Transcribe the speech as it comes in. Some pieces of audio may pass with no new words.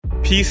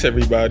Peace,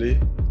 everybody.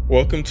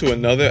 Welcome to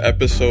another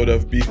episode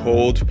of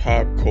Behold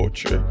Pop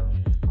Culture,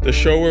 the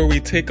show where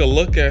we take a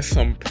look at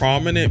some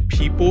prominent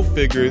people,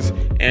 figures,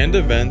 and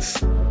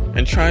events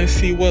and try and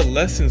see what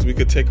lessons we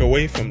could take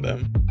away from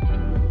them.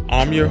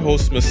 I'm your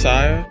host,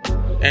 Messiah,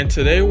 and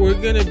today we're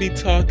going to be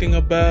talking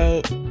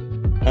about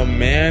a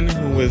man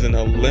who is an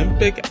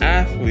Olympic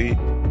athlete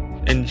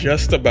in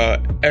just about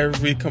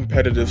every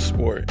competitive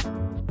sport.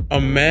 A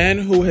man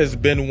who has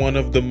been one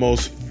of the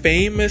most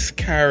famous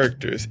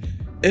characters,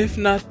 if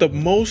not the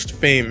most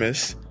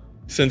famous,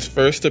 since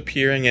first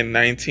appearing in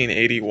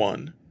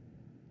 1981.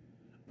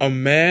 A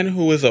man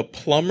who is a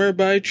plumber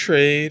by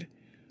trade,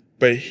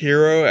 but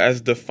hero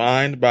as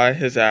defined by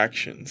his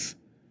actions.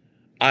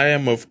 I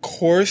am, of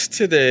course,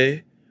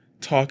 today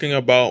talking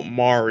about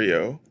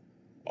Mario,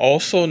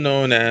 also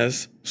known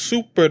as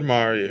Super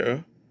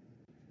Mario.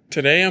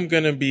 Today I'm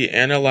going to be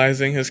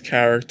analyzing his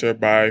character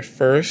by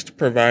first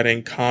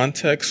providing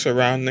context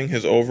surrounding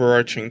his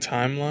overarching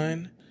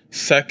timeline,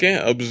 second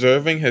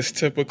observing his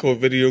typical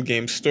video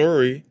game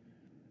story,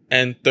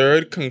 and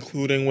third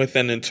concluding with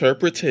an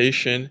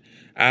interpretation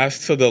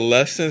as to the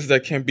lessons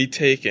that can be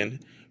taken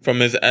from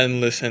his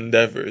endless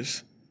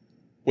endeavors.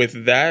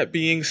 With that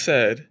being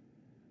said,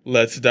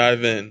 let's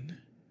dive in.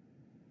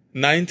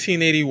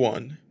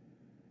 1981.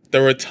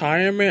 The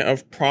retirement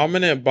of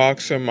prominent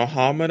boxer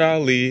Muhammad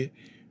Ali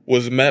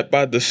was met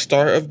by the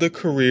start of the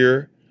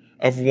career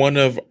of one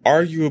of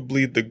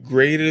arguably the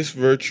greatest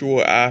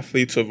virtual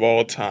athletes of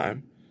all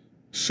time,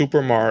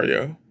 Super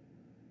Mario.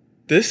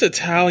 This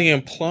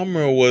Italian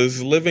plumber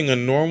was living a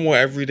normal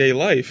everyday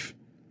life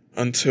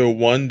until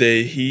one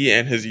day he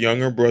and his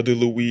younger brother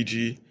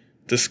Luigi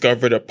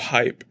discovered a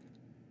pipe,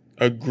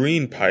 a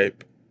green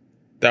pipe,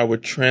 that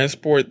would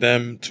transport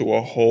them to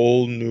a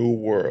whole new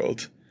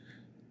world.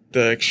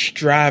 The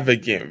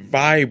extravagant,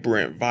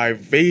 vibrant,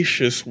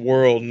 vivacious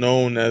world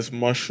known as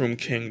Mushroom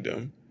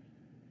Kingdom.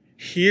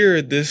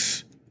 Here,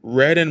 this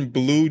red and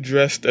blue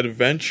dressed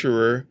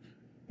adventurer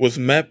was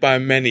met by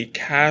many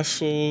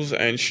castles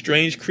and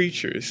strange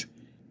creatures,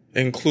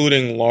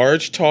 including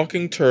large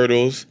talking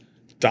turtles,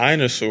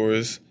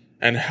 dinosaurs,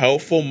 and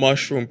helpful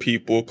mushroom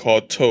people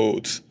called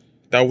toads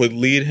that would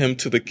lead him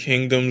to the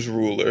kingdom's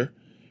ruler,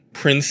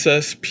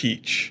 Princess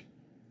Peach.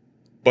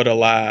 But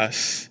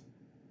alas,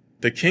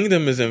 the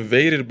kingdom is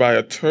invaded by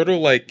a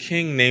turtle-like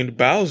king named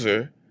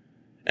Bowser,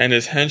 and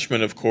his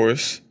henchmen, of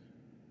course,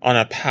 on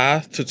a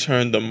path to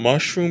turn the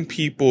mushroom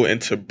people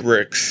into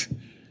bricks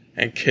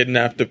and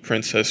kidnap the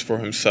princess for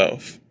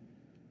himself.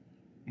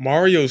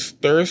 Mario's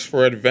thirst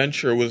for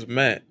adventure was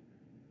met,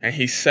 and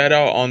he set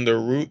out on the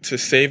route to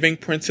saving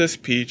Princess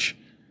Peach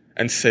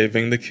and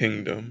saving the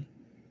kingdom.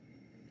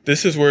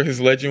 This is where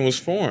his legend was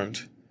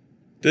formed.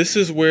 This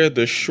is where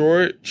the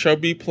short,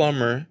 chubby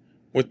plumber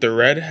with the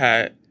red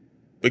hat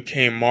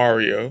became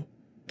Mario,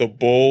 the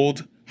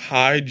bold,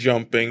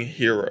 high-jumping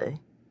hero.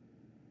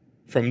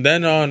 From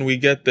then on, we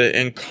get the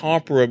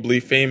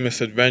incomparably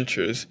famous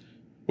adventures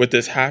with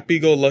this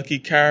happy-go-lucky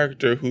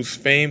character whose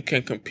fame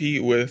can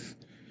compete with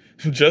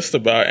just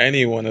about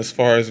anyone as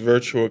far as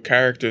virtual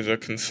characters are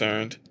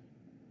concerned.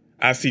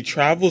 As he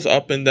travels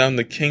up and down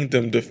the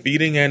kingdom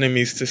defeating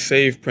enemies to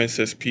save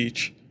Princess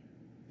Peach,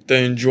 the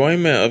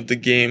enjoyment of the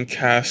game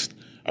casts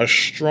a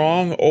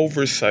strong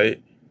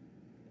oversight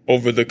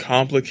over the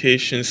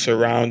complications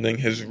surrounding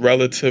his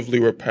relatively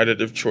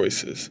repetitive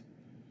choices.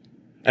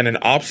 And an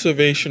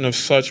observation of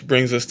such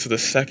brings us to the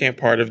second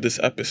part of this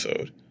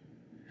episode,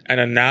 an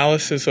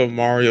analysis of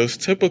Mario's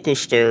typical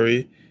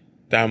story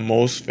that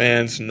most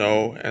fans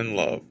know and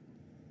love.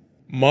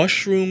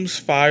 Mushrooms,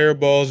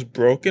 fireballs,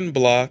 broken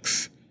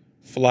blocks,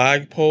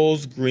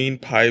 flagpoles, green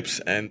pipes,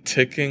 and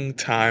ticking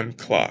time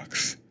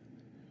clocks.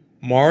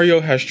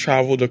 Mario has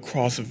traveled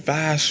across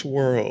vast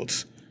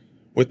worlds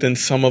within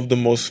some of the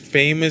most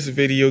famous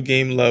video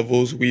game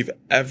levels we've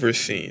ever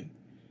seen.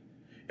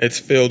 It's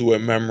filled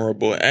with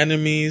memorable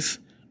enemies,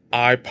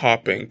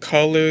 eye-popping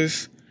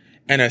colors,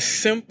 and a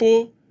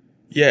simple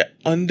yet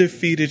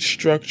undefeated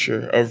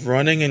structure of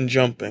running and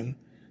jumping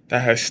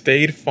that has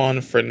stayed fun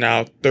for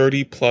now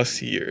 30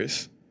 plus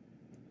years.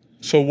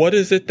 So what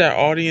is it that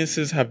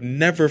audiences have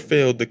never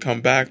failed to come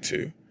back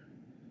to?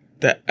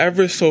 The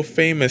ever so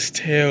famous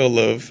tale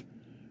of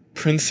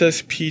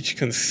Princess Peach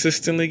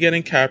consistently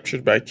getting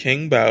captured by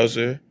King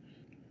Bowser,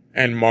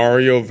 and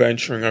Mario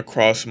venturing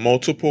across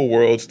multiple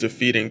worlds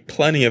defeating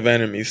plenty of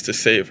enemies to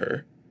save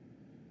her.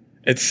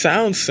 It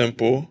sounds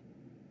simple,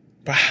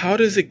 but how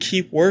does it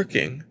keep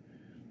working?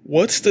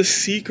 What's the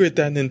secret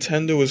that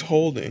Nintendo is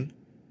holding?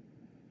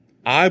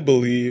 I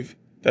believe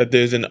that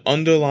there's an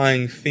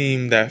underlying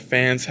theme that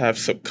fans have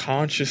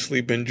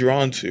subconsciously been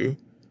drawn to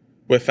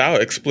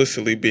without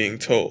explicitly being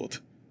told.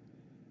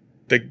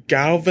 The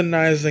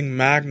galvanizing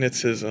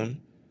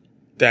magnetism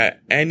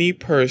that any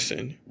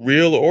person,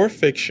 real or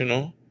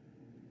fictional,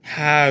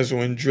 has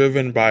when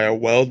driven by a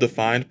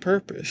well-defined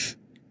purpose.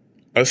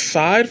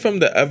 Aside from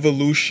the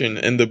evolution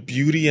and the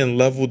beauty and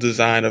level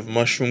design of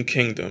Mushroom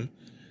Kingdom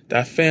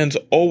that fans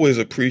always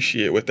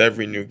appreciate with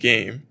every new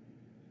game,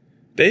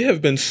 They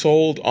have been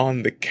sold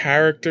on the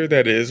character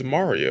that is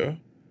Mario,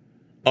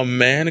 a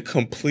man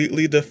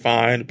completely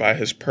defined by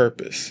his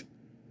purpose.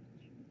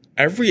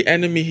 Every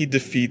enemy he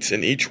defeats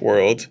in each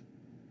world,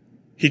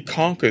 he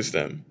conquers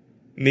them,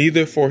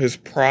 neither for his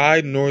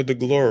pride nor the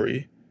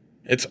glory.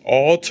 It's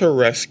all to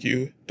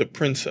rescue the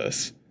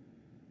princess.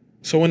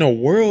 So in a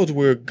world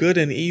where good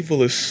and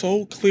evil is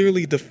so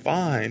clearly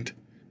defined,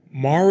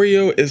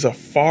 Mario is a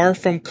far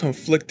from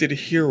conflicted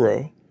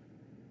hero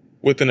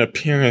with an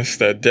appearance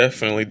that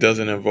definitely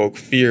doesn't invoke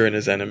fear in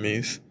his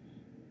enemies.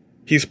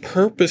 He's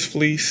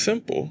purposefully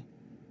simple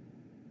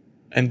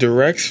and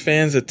directs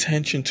fans'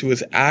 attention to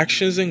his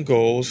actions and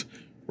goals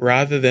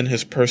rather than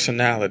his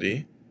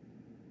personality.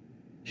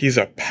 He's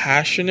a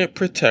passionate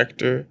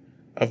protector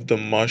of the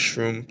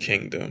Mushroom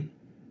Kingdom,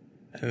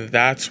 and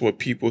that's what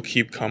people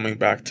keep coming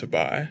back to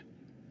buy.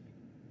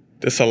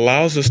 This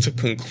allows us to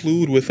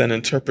conclude with an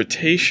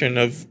interpretation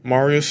of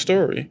Mario's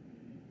story,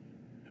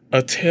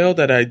 a tale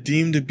that I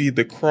deem to be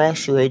the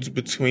crossroads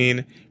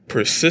between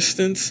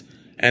persistence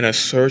and a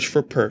search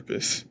for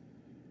purpose.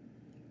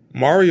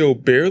 Mario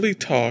barely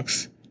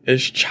talks,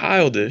 is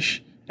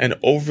childish, and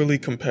overly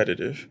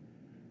competitive.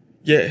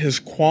 Yet his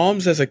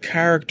qualms as a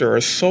character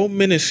are so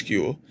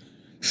minuscule,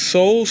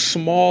 so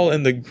small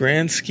in the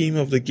grand scheme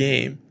of the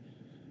game,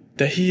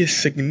 that he is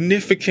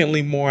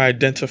significantly more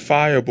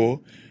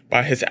identifiable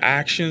by his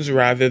actions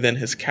rather than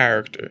his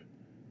character.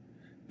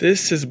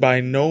 This is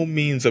by no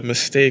means a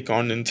mistake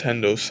on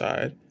Nintendo's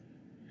side.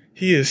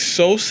 He is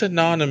so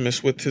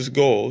synonymous with his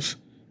goals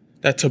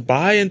that to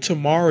buy into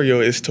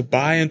Mario is to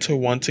buy into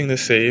wanting to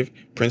save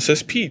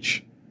Princess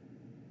Peach.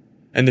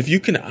 And if you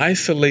can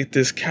isolate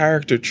this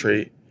character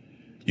trait,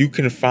 you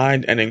can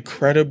find an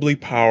incredibly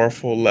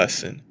powerful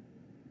lesson.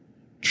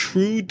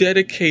 True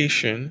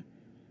dedication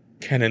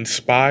can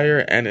inspire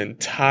an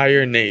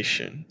entire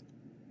nation.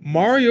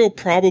 Mario,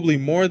 probably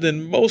more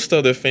than most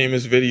other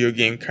famous video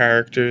game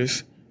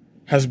characters,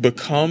 has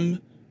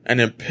become an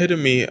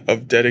epitome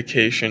of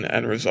dedication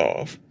and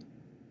resolve.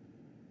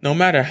 No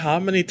matter how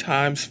many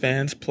times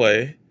fans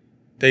play,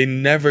 they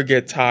never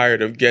get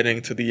tired of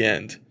getting to the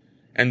end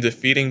and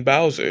defeating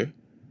Bowser,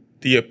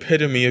 the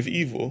epitome of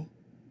evil.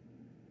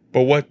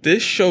 But what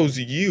this shows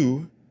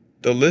you,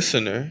 the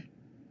listener,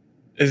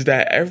 is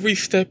that every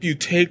step you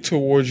take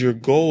towards your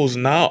goals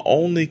not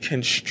only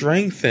can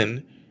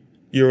strengthen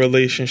your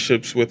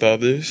relationships with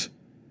others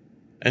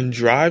and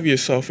drive your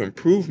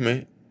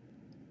self-improvement,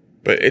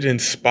 but it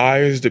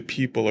inspires the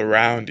people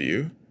around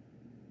you.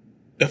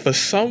 If a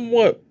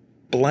somewhat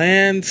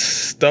bland,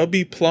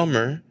 stubby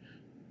plumber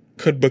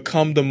could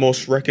become the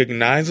most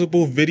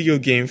recognizable video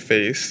game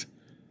face,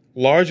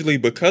 largely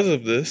because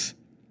of this,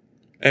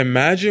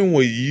 imagine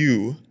what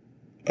you,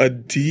 a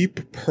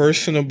deep,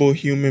 personable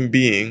human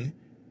being,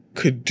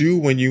 could do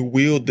when you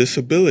wield this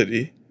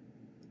ability.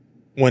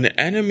 When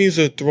enemies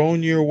are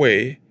thrown your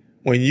way,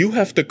 when you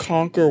have to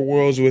conquer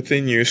worlds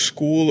within your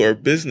school or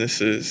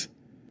businesses,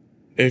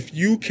 if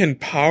you can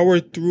power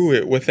through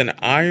it with an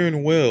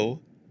iron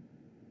will,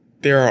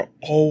 there are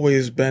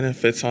always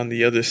benefits on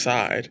the other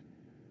side.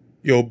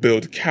 You'll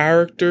build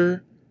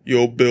character,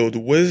 you'll build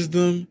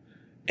wisdom,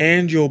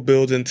 and you'll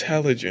build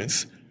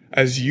intelligence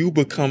as you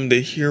become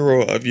the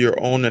hero of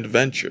your own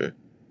adventure.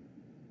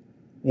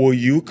 Will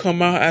you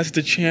come out as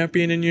the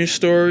champion in your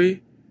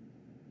story?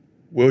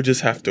 We'll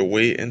just have to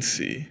wait and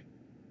see.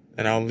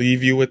 And I'll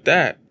leave you with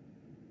that.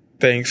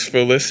 Thanks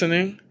for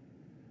listening.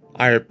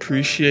 I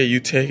appreciate you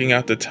taking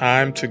out the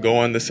time to go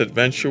on this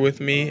adventure with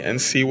me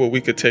and see what we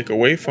could take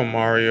away from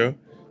Mario.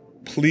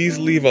 Please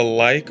leave a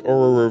like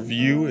or a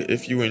review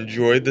if you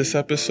enjoyed this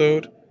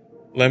episode.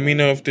 Let me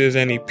know if there's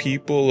any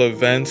people,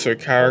 events, or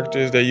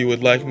characters that you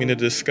would like me to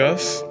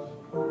discuss.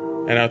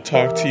 And I'll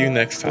talk to you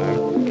next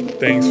time.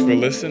 Thanks for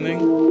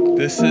listening.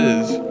 This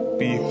is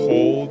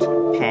Behold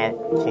Pop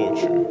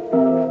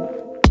Culture.